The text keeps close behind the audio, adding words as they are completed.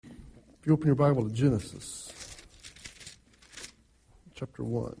If you open your Bible to Genesis, chapter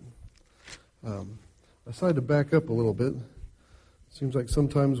 1. I decided to back up a little bit. Seems like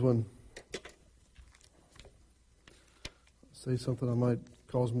sometimes when I say something I might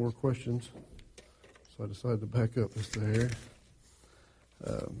cause more questions. So I decided to back up just a hair.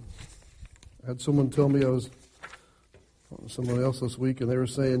 I had someone tell me I was someone else this week, and they were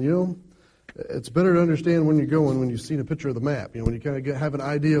saying, it's better to understand when you're going when you've seen a picture of the map, when you kind of have an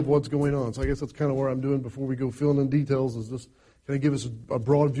idea of what's going on. So I guess that's kind of where I'm doing before we go filling in details, is just kind of give us a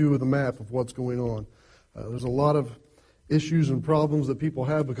broad view of the map of what's going on. There's a lot of issues and problems that people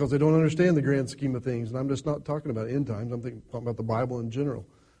have because they don't understand the grand scheme of things. And I'm just not talking about end times. I'm talking about the Bible in general.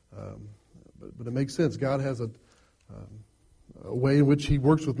 But it makes sense. God has a way in which He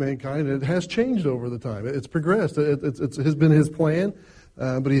works with mankind, and it has changed over the time. It's progressed. It has been His plan.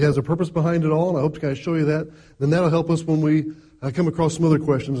 But He has a purpose behind it all, and I hope to kind of show you that. Then that'll help us when we come across some other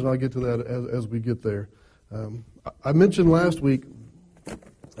questions, and I'll get to that as we get there. I mentioned last week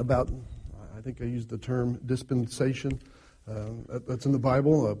about, I think I used the term dispensation. That's in the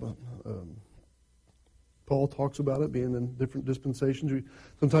Bible. Paul talks about it being in different dispensations.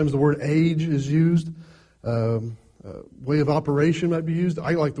 Sometimes the word age is used. Way of operation might be used.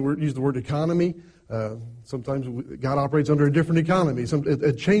 I like to use the word economy. Sometimes God operates under a different economy.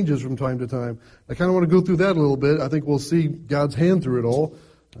 It changes from time to time. I kind of want to go through that a little bit. I think we'll see God's hand through it all.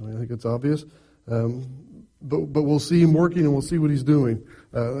 I think it's obvious. But we'll see Him working, and we'll see what He's doing.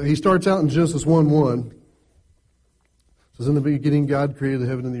 He starts out in Genesis 1:1. It says, in the beginning God created the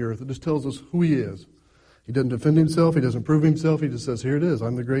heaven and the earth. It just tells us who He is. He doesn't defend Himself. He doesn't prove Himself. He just says, here it is.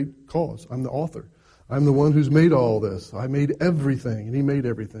 I'm the great cause. I'm the author. I'm the one who's made all this. I made everything, and He made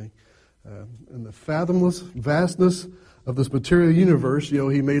everything. And the fathomless vastness of this material universe,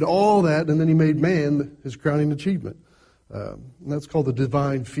 He made all that, and then He made man His crowning achievement. And that's called the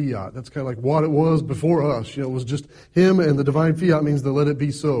divine fiat. That's kind of like what it was before us. It was just Him, and the divine fiat means to let it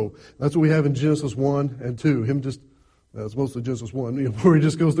be so. That's what we have in Genesis 1 and 2. It's mostly Genesis 1, where He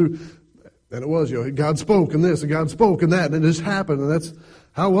just goes through, and it was, God spoke and this, and God spoke and that, and it just happened, and that's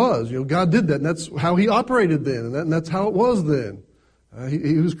how it was. God did that, and that's how He operated then, and that's how it was then.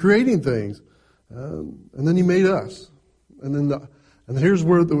 He was creating things, and then He made us, and here's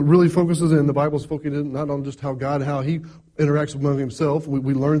where it really focuses in. The Bible's focusing not on just how He interacts among Himself.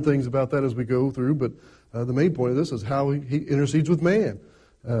 We learn things about that as we go through, but the main point of this is how He intercedes with man.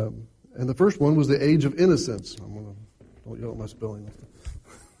 And the first one was the age of innocence. Don't yell at my spelling.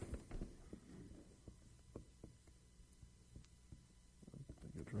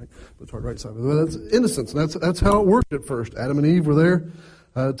 Right, but it's right side. But that's innocence. That's how it worked at first. Adam and Eve were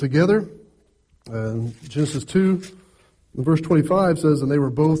there together. Genesis 2, verse 25 says, and they were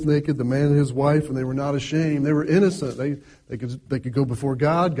both naked, the man and his wife, and they were not ashamed. They were innocent. They could go before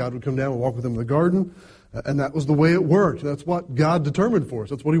God. God would come down and walk with them in the garden, and that was the way it worked. That's what God determined for us.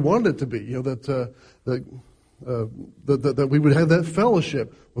 That's what He wanted it to be. That we would have that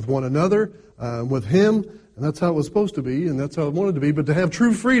fellowship with one another, with Him. And that's how it was supposed to be, and that's how it wanted to be. But to have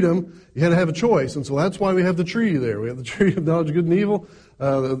true freedom, you had to have a choice. And so that's why we have the tree there. We have the tree of knowledge of good and evil,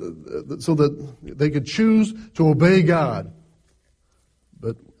 so that they could choose to obey God.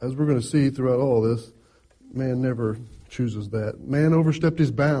 But as we're going to see throughout all this, man never chooses that. Man overstepped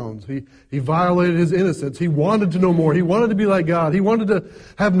his bounds. He violated his innocence. He wanted to know more. He wanted to be like God. He wanted to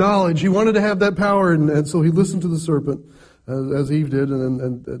have knowledge. He wanted to have that power. And so he listened to the serpent, as Eve did,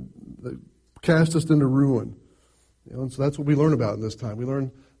 and cast us into ruin. And so that's what we learn about in this time. We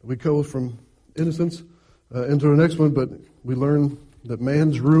learn that we go from innocence into the next one, but we learn that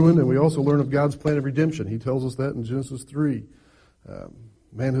man's ruined, and we also learn of God's plan of redemption. He tells us that in Genesis 3.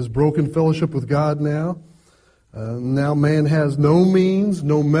 Man has broken fellowship with God now. Now man has no means,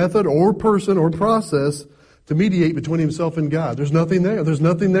 no method or person or process to mediate between himself and God. There's nothing there. There's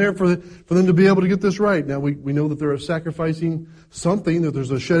nothing there for them to be able to get this right. Now we know that they're sacrificing something, that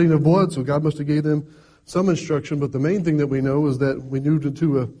there's a shedding of blood, so God must have gave them some instruction. But the main thing that we know is that we moved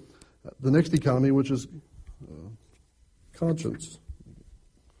into the next economy, which is conscience.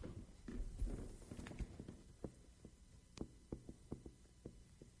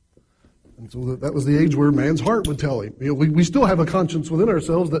 And so that was the age where man's heart would tell him. We still have a conscience within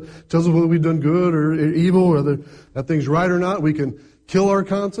ourselves that tells us whether we've done good or evil, or whether that thing's right or not. We can kill our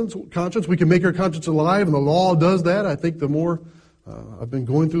conscience. We can make our conscience alive, and the law does that. I think the more I've been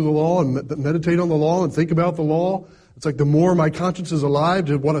going through the law and meditate on the law and think about the law, it's like the more my conscience is alive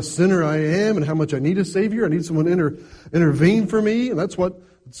to what a sinner I am and how much I need a Savior. I need someone to intervene for me, and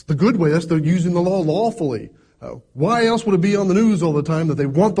it's the good way. That's using the law lawfully. Why else would it be on the news all the time that they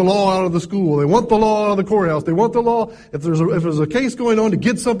want the law out of the school, they want the law out of the courthouse, they want the law, if there's a case going on to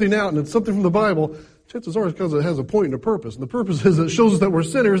get something out and it's something from the Bible, chances are it's because it has a point and a purpose. And the purpose is it shows us that we're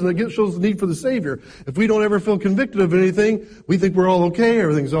sinners and it shows the need for the Savior. If we don't ever feel convicted of anything, we think we're all okay,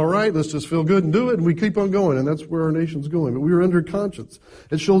 everything's all right, let's just feel good and do it, and we keep on going. And that's where our nation's going. But we were under conscience.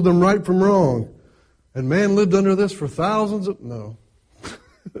 It showed them right from wrong. And man lived under this for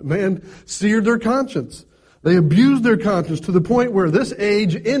man seared their conscience. They abused their conscience to the point where this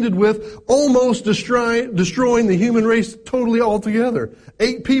age ended with almost destroying the human race totally altogether.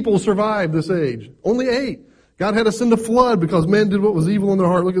 8 people survived this age. Only 8. God had to send a flood because men did what was evil in their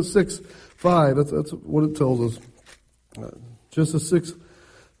heart. Look at 6:5. That's what it tells us. Genesis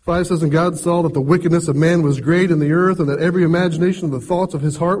 6:5 says, "And God saw that the wickedness of man was great in the earth, and that every imagination of the thoughts of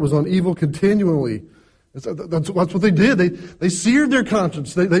his heart was on evil continually." That's what they did. They seared their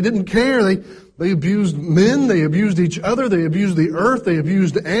conscience. They didn't care. They abused men. They abused each other. They abused the earth. They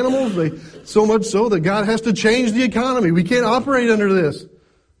abused animals. So much so that God has to change the economy. We can't operate under this.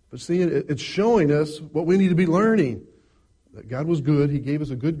 But see, it's showing us what we need to be learning. That God was good. He gave us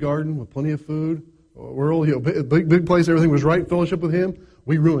a good garden with plenty of food. World, big place. Everything was right. Fellowship with Him.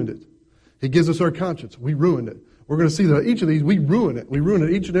 We ruined it. He gives us our conscience. We ruined it. We're going to see that each of these, we ruin it. We ruin it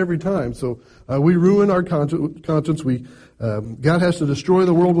each and every time. So we ruin our conscience. God has to destroy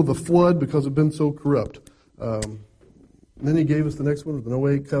the world with a flood because it's been so corrupt. Then He gave us the next one, the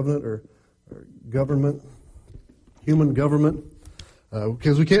Noahic covenant or government, human government.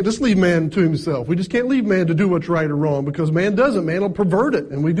 Because we can't just leave man to himself. We just can't leave man to do what's right or wrong because man doesn't. Man will pervert it,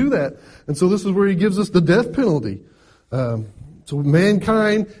 and we do that. And so this is where He gives us the death penalty. So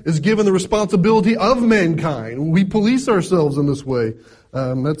mankind is given the responsibility of mankind. We police ourselves in this way.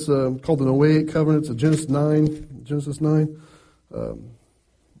 That's called the Noahic covenant. It's Genesis 9.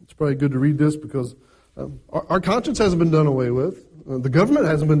 It's probably good to read this because our conscience hasn't been done away with. The government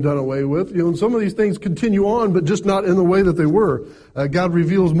hasn't been done away with. And some of these things continue on, but just not in the way that they were. God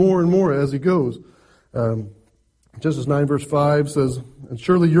reveals more and more as He goes. Genesis 9 verse 5 says, "And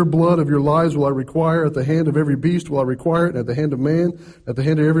surely your blood of your lives will I require, at the hand of every beast will I require it, and at the hand of man, at the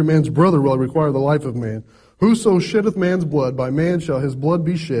hand of every man's brother will I require the life of man. Whoso sheddeth man's blood, by man shall his blood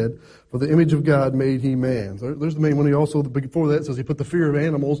be shed, for the image of God made he man." So there's the main one. He also, before that, says He put the fear of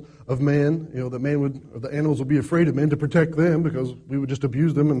animals, of man, that the animals would be afraid of men to protect them because we would just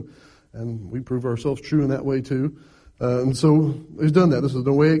abuse them, and we prove ourselves true in that way too. And so He's done that. This is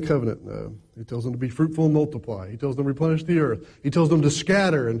the Noahic covenant. He tells them to be fruitful and multiply. He tells them to replenish the earth. He tells them to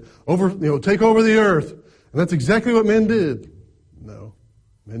scatter and take over the earth. And that's exactly what men did. No.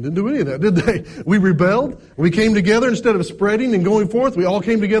 Men didn't do any of that, did they? We rebelled. We came together instead of spreading and going forth. We all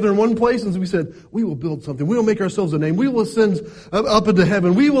came together in one place and we said, we will build something. We will make ourselves a name. We will ascend up into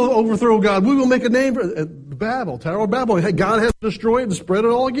heaven. We will overthrow God. We will make a name for Babel, Tower of Babel. Hey, God has to destroy it and spread it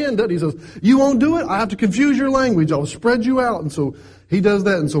all again. He says, you won't do it. I have to confuse your language. I'll spread you out. And so He does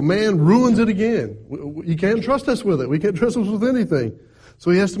that. And so man ruins it again. You can't trust us with it. We can't trust us with anything. So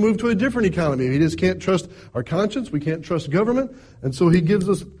He has to move to a different economy. He just can't trust our conscience. We can't trust government. And so He gives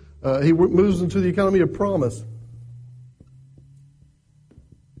us, He moves into the economy of promise.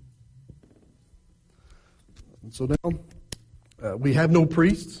 And so now we have no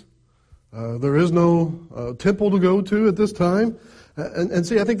priests. There is no temple to go to at this time. And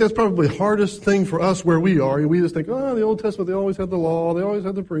see, I think that's probably the hardest thing for us where we are. We just think, the Old Testament, they always had the law, they always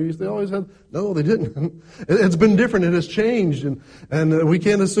had the priest, they always had... No, they didn't. It's been different, it has changed, and we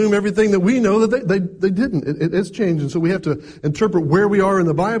can't assume everything that we know that they didn't. It's changed, and so we have to interpret where we are in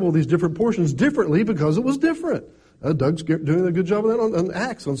the Bible, these different portions, differently because it was different. Doug's doing a good job of that on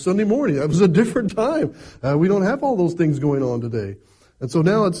Acts on Sunday morning. That was a different time. We don't have all those things going on today. And so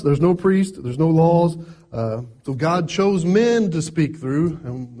now there's no priest, there's no laws. So God chose men to speak through,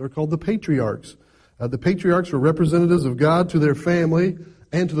 and they're called the patriarchs. The patriarchs were representatives of God to their family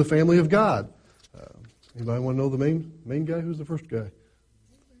and to the family of God. Anybody want to know the main guy? Who's the first guy?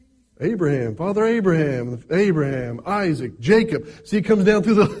 Abraham, Father Abraham, Isaac, Jacob. See, it comes down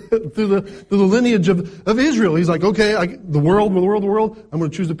through the lineage of Israel. He's like, okay, the world, I'm going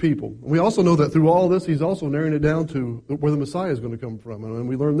to choose a people. We also know that through all this, He's also narrowing it down to where the Messiah is going to come from. And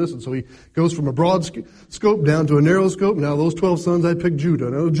we learn this. And so He goes from a broad scope down to a narrow scope. Now those 12 sons, I picked Judah.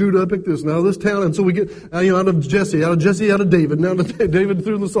 Now Judah, I picked this. Now this town. And so we get, out of Jesse, out of David. Now to David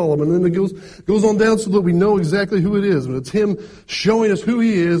through the Solomon. And then it goes on down so that we know exactly who it is. And it's Him showing us who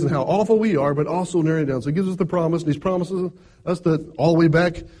He is and how awful we are, but also narrowing it down. So He gives us the promise, and He promises us that all the way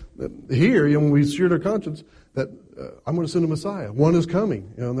back here, when we seared our conscience, that I'm going to send a Messiah. One is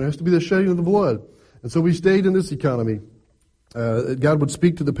coming. And there has to be the shedding of the blood. And so we stayed in this economy. God would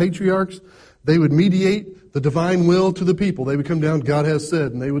speak to the patriarchs. They would mediate the divine will to the people. They would come down, God has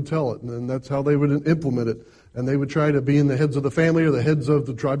said, and they would tell it. And that's how they would implement it. And they would try to, being the heads of the family or the heads of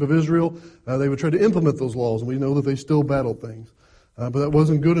the tribe of Israel, they would try to implement those laws. And we know that they still battled things. But that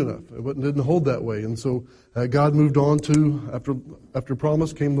wasn't good enough. It didn't hold that way. And so God moved on to, after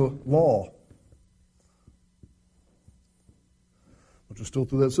promise came the law, which is still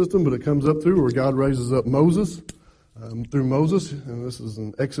through that system, but it comes up through where God raises up Moses, through Moses. And this is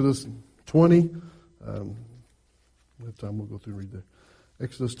in Exodus 20. We have time, we'll go through and read there.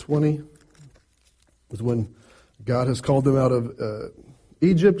 Exodus 20 is when God has called them out of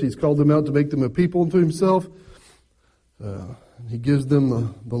Egypt. He's called them out to make them a people unto himself. He gives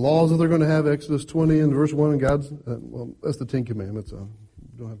them the laws that they're going to have, Exodus 20 and verse 1, and God's, that's the Ten Commandments. We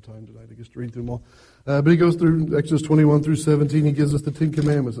don't have time tonight, I guess, to read through them all. But he goes through Exodus 21 through 17. He gives us the Ten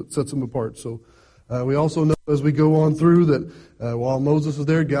Commandments that sets them apart. So we also know as we go on through that while Moses is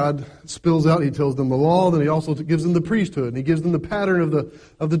there, God spills out. He tells them the law. Then he also gives them the priesthood. And he gives them the pattern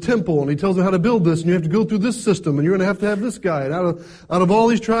of the temple. And he tells them how to build this. And you have to go through this system. And you're going to have this guy. And out of all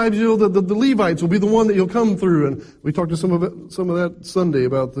these tribes, the Levites will be the one that you'll come through. And we talked to some of that Sunday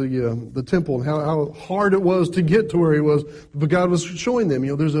about the temple and how hard it was to get to where he was. But God was showing them,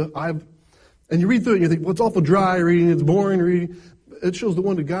 and you read through it and you think, well, it's awful dry reading. It's boring reading. It shows the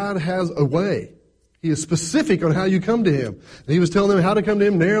one that God has a way. He is specific on how you come to him. And he was telling them how to come to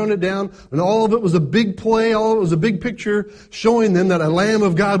him, narrowing it down. And all of it was a big play. All of it was a big picture showing them that a Lamb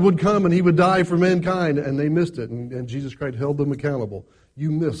of God would come and he would die for mankind. And they missed it. And Jesus Christ held them accountable.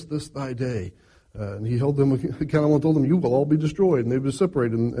 You missed this thy day. And he held them accountable and told them, you will all be destroyed. And they were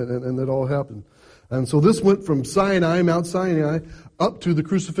separated. And that all happened. And so this went from Sinai, Mount Sinai, up to the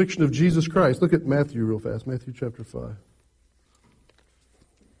crucifixion of Jesus Christ. Look at Matthew real fast. Matthew chapter 5.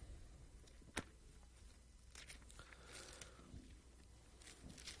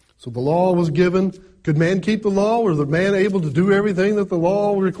 So the law was given. Could man keep the law? Was the man able to do everything that the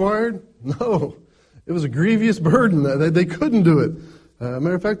law required? No. It was a grievous burden. They couldn't do it.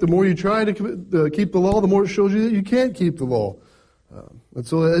 Matter of fact, the more you try to keep the law, the more it shows you that you can't keep the law. And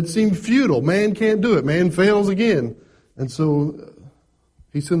so it seemed futile. Man can't do it. Man fails again. And so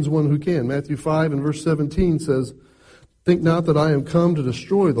he sends one who can. Matthew 5 and verse 17 says, "Think not that I am come to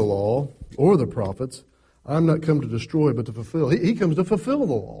destroy the law or the prophets. I'm not come to destroy, but to fulfill." He comes to fulfill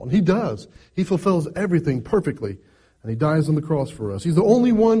the law, and he does. He fulfills everything perfectly, and he dies on the cross for us. He's the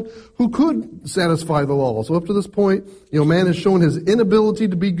only one who could satisfy the law. So up to this point, man has shown his inability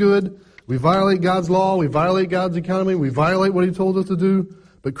to be good. We violate God's law. We violate God's economy. We violate what he told us to do.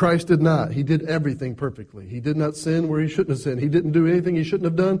 But Christ did not. He did everything perfectly. He did not sin where he shouldn't have sinned. He didn't do anything he shouldn't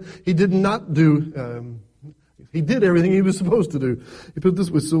have done. He did not do. He did everything he was supposed to do. He put it this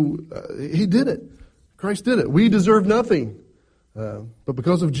way. So he did it. Christ did it. We deserve nothing. But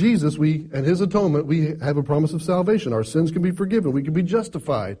because of Jesus and his atonement, we have a promise of salvation. Our sins can be forgiven. We can be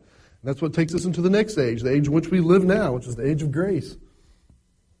justified. And that's what takes us into the next age, the age in which we live now, which is the age of grace.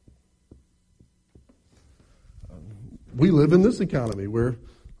 We live in this economy where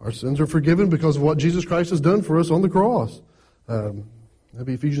our sins are forgiven because of what Jesus Christ has done for us on the cross. That'd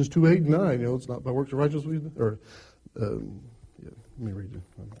be Ephesians 2:8 and 9. It's not by works of righteousness. Let me read it.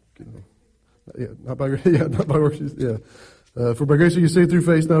 Not by works. For by grace are you saved through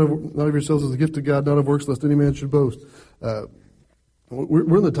faith, not of yourselves, as a gift of God, not of works, lest any man should boast.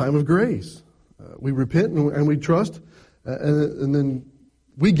 We're in the time of grace. We repent and we trust, and then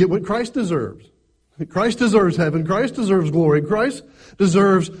we get what Christ deserves. Christ deserves heaven. Christ deserves glory. Christ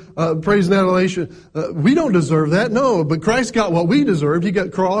deserves praise and adulation. We don't deserve that, no. But Christ got what we deserved. He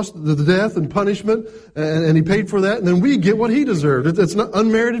got crossed, the death and punishment, and he paid for that. And then we get what he deserved. It's not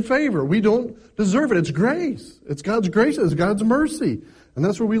unmerited favor. We don't deserve it. It's grace. It's God's grace. It's God's mercy. And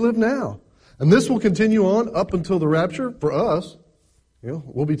that's where we live now. And this will continue on up until the rapture for us.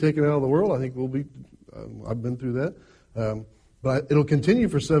 We'll be taken out of the world. I think we'll be. I've been through that. But it'll continue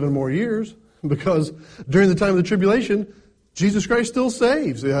for 7 more years. Because during the time of the tribulation, Jesus Christ still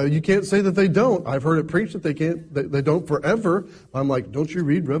saves. You can't say that they don't. I've heard it preached that they don't forever. I'm like, don't you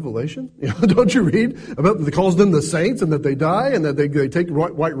read Revelation? Don't you read about that calls them the saints and that they die and that they take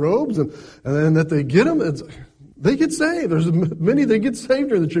white robes and then that they get them? They get saved. There's many that get saved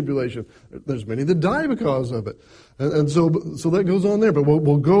during the tribulation. There's many that die because of it. And so that goes on there. But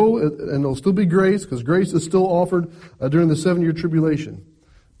we'll go and there'll still be grace because grace is still offered during the 7-year tribulation.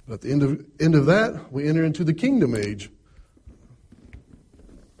 But at the end of that, we enter into the kingdom age.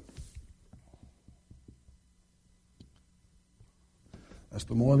 That's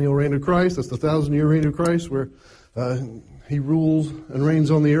the millennial reign of Christ. That's the 1,000-year reign of Christ where he rules and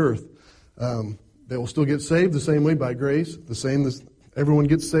reigns on the earth. They will still get saved the same way by grace, the same Everyone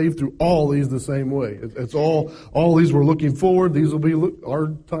gets saved through all these the same way. It's all these we're looking forward. These will be our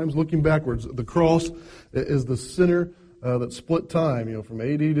times looking backwards. The cross is the center that split time, from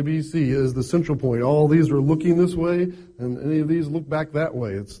AD to BC is the central point. All these are looking this way, and any of these look back that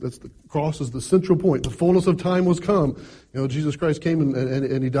way. That's the cross is the central point. The fullness of time was come. Jesus Christ came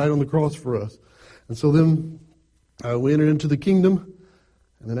and He died on the cross for us. And so then we entered into the kingdom,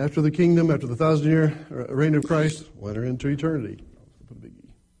 and then after the kingdom, after the 1,000-year reign of Christ, we'll enter into eternity. Put a big E.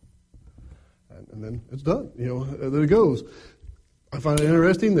 And then it's done. There it goes. I find it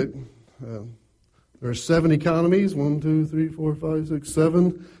interesting that there are 7 economies. 1, 2, 3, 4, 5, 6,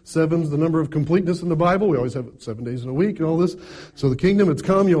 7. 7's the number of completeness in the Bible. We always have 7 days in a week and all this. So the kingdom, it's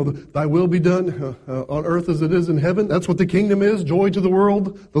come. Thy will be done on earth as it is in heaven. That's what the kingdom is. Joy to the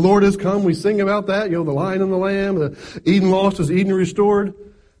world. The Lord has come. We sing about that. The Lion and the Lamb. The Eden lost is Eden restored.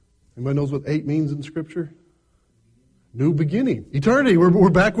 Anybody knows what 8 means in Scripture? New beginning. Eternity. We're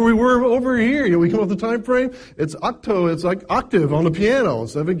back where we were over here. We come up with the time frame. It's octo. It's like octave on the piano.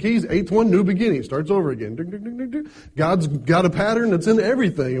 7 keys. 8th one, new beginning. Starts over again. Ding, ding, ding, ding, ding. God's got a pattern that's in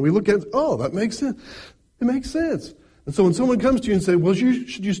everything. And we look at it, that makes sense. It makes sense. And so when someone comes to you and says,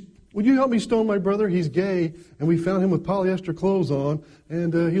 would you help me stone my brother? He's gay, and we found him with polyester clothes on,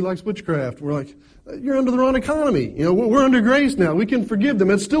 and he likes witchcraft. We're like, you're under the wrong economy. We're under grace now. We can forgive them.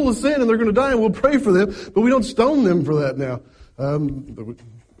 It's still a sin, and they're going to die, and we'll pray for them, but we don't stone them for that now.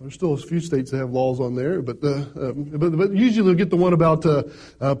 There's still a few states that have laws on there, but usually they'll get the one about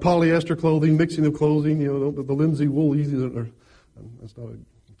polyester clothing, mixing of clothing. The Lindsay Woolly.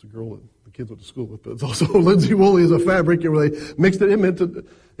 It's a girl that the kids went to school with, but it's also Lindsay Woolly is a fabric where they mixed it.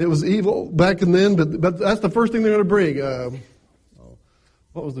 It was evil back and then, but that's the first thing they're going to bring.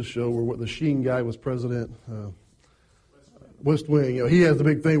 What was the show where the Sheen guy was president? West Wing. He has the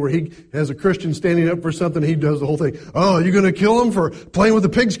big thing where he has a Christian standing up for something. He does the whole thing. Oh, you're going to kill him for playing with the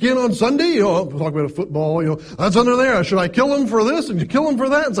pigskin on Sunday? Talk about a football. That's under there. Should I kill him for this and you kill him for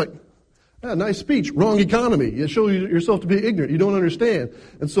that? It's like, nice speech. Wrong economy. You show yourself to be ignorant. You don't understand.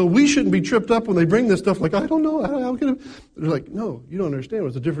 And so we shouldn't be tripped up when they bring this stuff like, I don't know. How can it? They're like, no, you don't understand.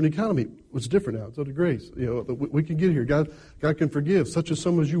 It's a different economy. It's different now. It's under grace. We can get here. God can forgive. Such as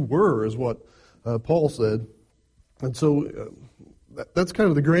some as you were is what Paul said. And so that's kind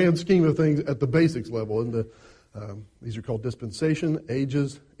of the grand scheme of things at the basics level. And these are called dispensation,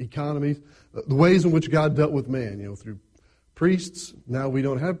 ages, economies, the ways in which God dealt with man, through priests. Now we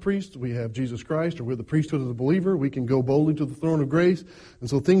don't have priests. We have Jesus Christ, or we're the priesthood of the believer. We can go boldly to the throne of grace. And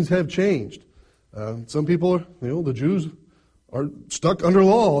so things have changed. Some people are, the Jews are stuck under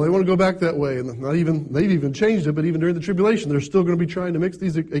law. They want to go back that way. And they've even changed it, but even during the tribulation, they're still going to be trying to mix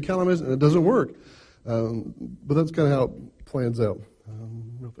these economies, and it doesn't work. But that's kind of how it plans out.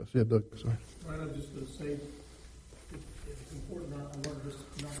 Real fast. Yeah, Doug, sorry. Right, I was just going to say, it's important. I learned this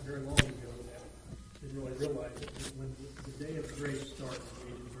not very long ago that I didn't really realize it. When the day of grace starts,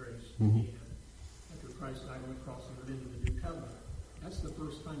 the age of grace, and after Christ died on the cross and went into the new covenant, that's the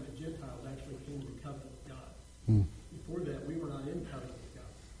first time that Gentiles actually came into covenant with God. Before that, we were not in covenant with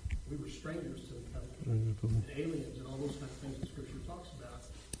God. We were strangers to the covenant, and aliens and all those kind of things that Scripture talks about.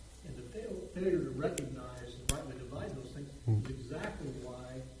 And the failure to recognize and rightly divide those things is exactly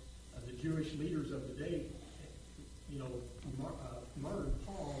why the Jewish leaders of the day, martyred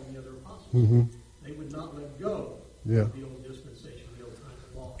Paul and the other apostles. They would not let go of the old dispensation, the old kind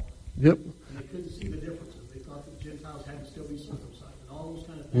of law. Yep. And they couldn't see the differences. They thought that Gentiles had to still be circumcised and all those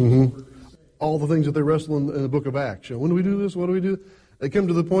kind of things. All the things that they wrestle in the book of Acts. When do we do this? What do we do? They come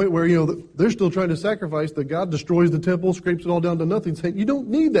to the point where, they're still trying to sacrifice, that God destroys the temple, scrapes it all down to nothing, saying, you don't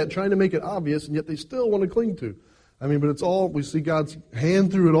need that, trying to make it obvious, and yet they still want to cling to. But it's all, we see God's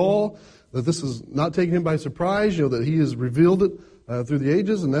hand through it all, that this is not taking him by surprise, that he has revealed it through the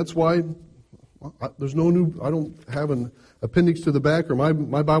ages, and that's why there's no new, I don't have an appendix to the back, or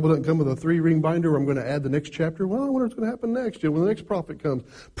my Bible doesn't come with a 3-ring binder where I'm going to add the next chapter. Well, I wonder what's going to happen next, when the next prophet comes.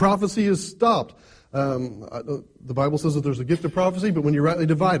 Prophecy is stopped. The Bible says that there's a gift of prophecy, but when you rightly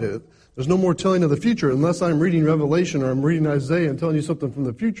divide it, there's no more telling of the future. Unless I'm reading Revelation or I'm reading Isaiah and telling you something from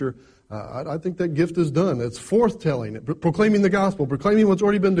the future, I think that gift is done. It's forthtelling, proclaiming the gospel, proclaiming what's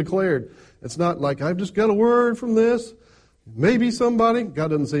already been declared. It's not like, I've just got a word from this. Maybe somebody. God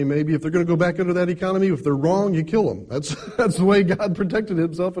doesn't say maybe. If they're going to go back into that economy, if they're wrong, you kill them. That's the way God protected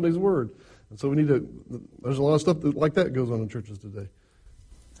himself and his word. And so we need to, there's a lot of stuff like that goes on in churches today.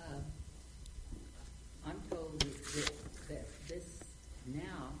 I'm told that this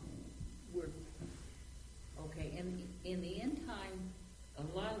now, we're, okay, in the end time, a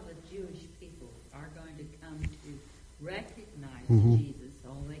lot of the Jewish people are going to come to recognize Jesus,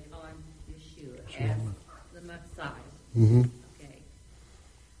 or they call him Yeshua, as the Messiah. Okay,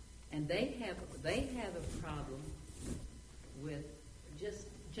 they have a problem with just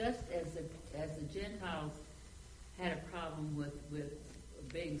as the Gentiles had a problem with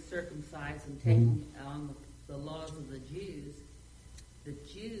being circumcised and taking on the laws of the Jews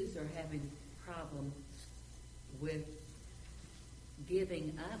are having a problem with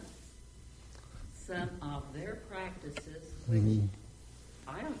giving up some of their practices, which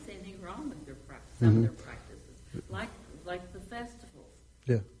I don't see anything wrong with some of their practices, like the festivals.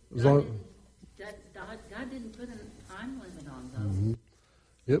 Yeah. God didn't put a time limit on those.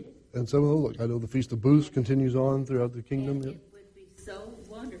 Yep. And some of those, look, I know the Feast of Booths continues on throughout the kingdom. And Yep. it would be so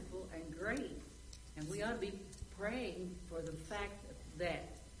wonderful and great, and we ought to be praying for the fact that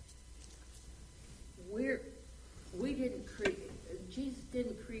Jesus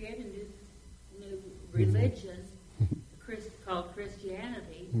didn't create a new religion called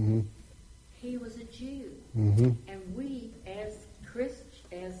Christianity. He was a Jew, and we as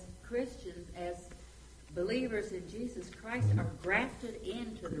Christians, as believers in Jesus Christ, are grafted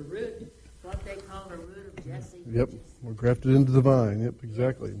into the root, what they call the root of Jesse. Yep. We're grafted into the vine. Yep,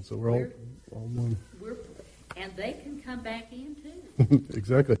 exactly. And so we're all one. And they can come back in too.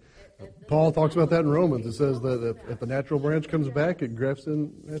 Exactly. Paul talks about that in Romans. It says that if the natural branch comes back, it grafts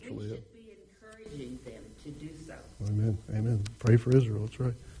in naturally. We Yep. should be encouraging them to do so. Amen. Amen. Pray for Israel. That's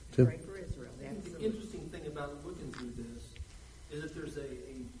right. Tim? Pray for Israel. The Absolutely. interesting thing about looking through this is that there's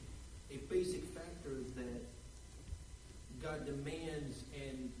a basic factor that God demands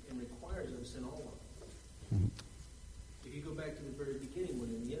and requires us in all of it. If you go back to the very beginning when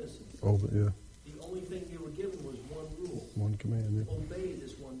in the innocence, Oh, but yeah. the only thing you were given was one rule. One command. Yeah. Obey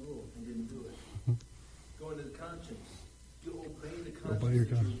this one rule and didn't do it. Go into the conscience. You obey the conscience Obey your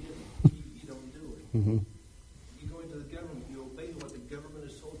that you're conscience. given. You don't do it. You go into the government. You obey what the government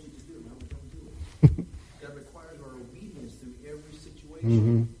has told you to do. No, we don't do it. God requires our obedience through every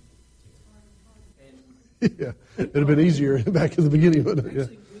situation. And Yeah. It'd have been easier back in the beginning, wouldn't it? Yeah.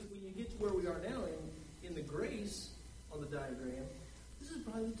 actually, when you get to where we are now in the grace on the diagram, this is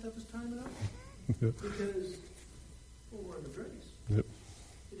probably the toughest time out. Yep. Because we're in the grace. Yep.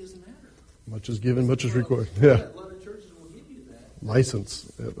 It doesn't matter. Much is given, much is required. A Yeah. lot of churches will give you that.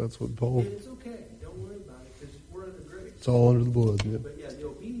 License. Yeah, that's what Paul. And it's okay. Don't worry about it because we're under grace. It's all under the blood. Yeah. But yeah, the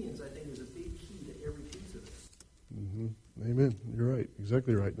obedience, I think, is a big key to every piece of it. Amen. You're right.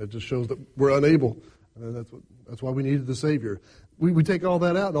 Exactly right. That just shows that we're unable. And that's why we needed the Savior. We take all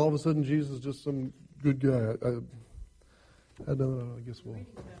that out, and all of a sudden Jesus is just some good guy. I guess we'll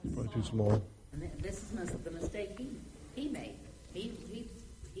probably too small. And this is the mistake he made.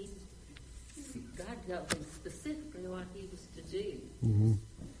 God told him specifically what he was to do, and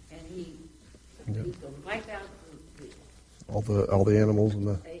he's going to wipe out All the animals and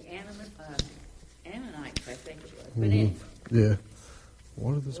the Ammonites, I think it was. But anyway, yeah.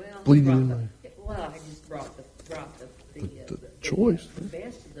 What is this well, bleeding in my? I just brought the choice. The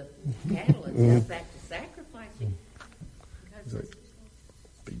best of the cattle and stuff back to sacrificing. God says,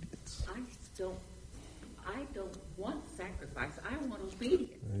 Obedience. I don't want sacrifice. I want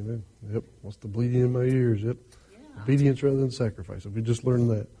obedience. Amen. Yep. What's the bleeding in my ears? Yep. Yeah. Obedience rather than sacrifice. If we just learned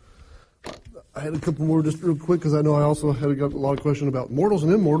that. I had a couple more just real quick because I know I also got a lot of questions about mortals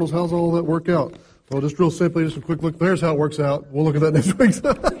and immortals. How's all that work out? Well, just real simply, just a quick look. There's how it works out. We'll look at that next week.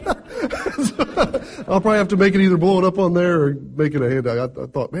 I'll probably have to make it either blow it up on there or make it a handout. I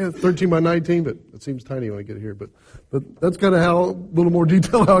thought, man, it's 13 by 19, but it seems tiny when I get it here. But that's kind of how, a little more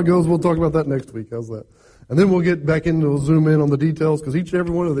detail how it goes. We'll talk about that next week. How's that? And then we'll get back into, we'll zoom in on the details because each and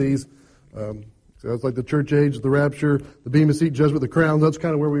every one of these, so it's like the church age, the rapture, the Bema Seat judgment, the crowns. That's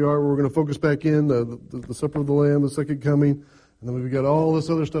kind of where we are. We're going to focus back in the supper of the Lamb, the second coming, and then we've got all this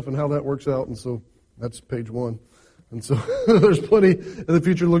other stuff and how that works out. And so that's page 1. And so there's plenty in the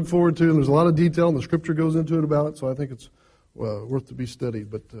future to look forward to, and there's a lot of detail, and the Scripture goes into it about it. So I think it's worth to be studied.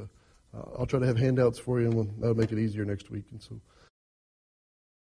 But I'll try to have handouts for you, and that'll make it easier next week. And so.